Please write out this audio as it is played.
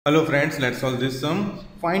Hello friends, let's solve this sum.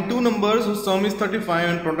 Find two numbers whose sum is 35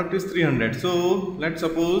 and product is 300. So let's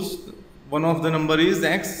suppose one of the number is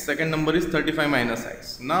x, second number is 35 minus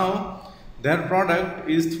x. Now their product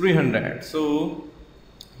is 300. So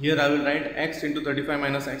here I will write x into 35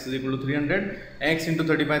 minus x is equal to 300. X into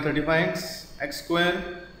 35 35x, x square,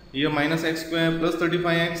 ये minus x square plus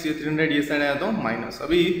 35x, ये 300 ये side आया तो minus.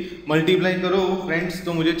 अभी multiply करो friends,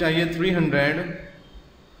 तो मुझे चाहिए 300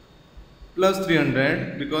 plus 300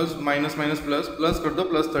 because minus minus plus plus कर दो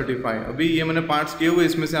प्लस 35. अभी ये मैंने पार्ट्स किए हुए,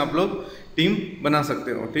 इसमें से आप लोग टीम बना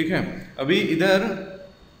सकते हो. ठीक है, अभी इधर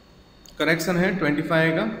करेक्शन है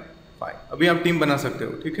 25 का 5. अभी आप टीम बना सकते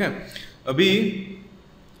हो. ठीक है, अभी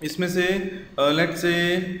इसमें से लेट्स से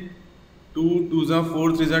 2 2 ज़ा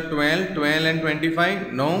 4 3 ज़ा 12 12 एंड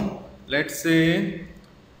 25. नो, लेट्स से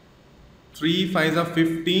 3 5 ज़ा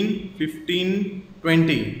 15 15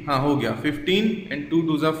 20. हाँ हो गया 15 एंड 2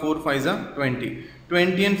 2 ज़ा 4 5 ज़ा 20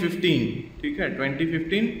 20 एंड 15. ठीक है, 20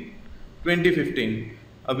 15 20 15.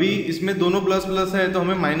 अभी इसमें दोनों प्लस प्लस है तो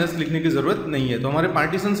हमें माइनस लिखने की जरूरत नहीं है. तो हमारे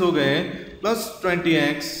पार्टीशंस हो गए plus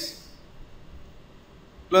 20x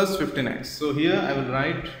plus 15x. So here I will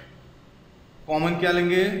write common क्या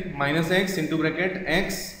लेंगे, minus x into bracket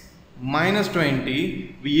x minus 20.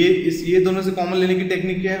 ये दोनों से कॉमन लेने की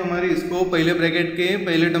टेक्निक क्या है हमारी, इसको पहले ब्रैकेट के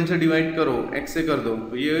पहले टर्म से डिवाइड करो, x से कर दो,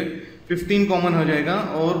 तो ये 15 कॉमन हो जाएगा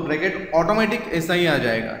और ब्रैकेट ऑटोमेटिक ऐसा ही आ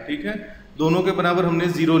जाएगा. ठीक है, दोनों के बराबर हमने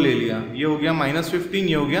 0 ले लिया, ये हो गया माइनस 15,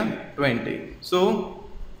 ये हो गया 20. सो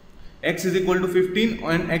x is equal to 15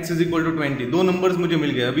 and x is equal to 20. दो नंबर्स मुझे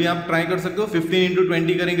मिल गए. अभी आप ट्राई कर सकते हो, 15 इंटू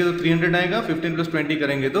 20 करेंगे तो 300 आएगा, 15 प्लस 20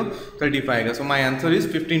 करेंगे तो 35 आएगा. सो माई आंसर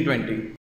इज 15 20.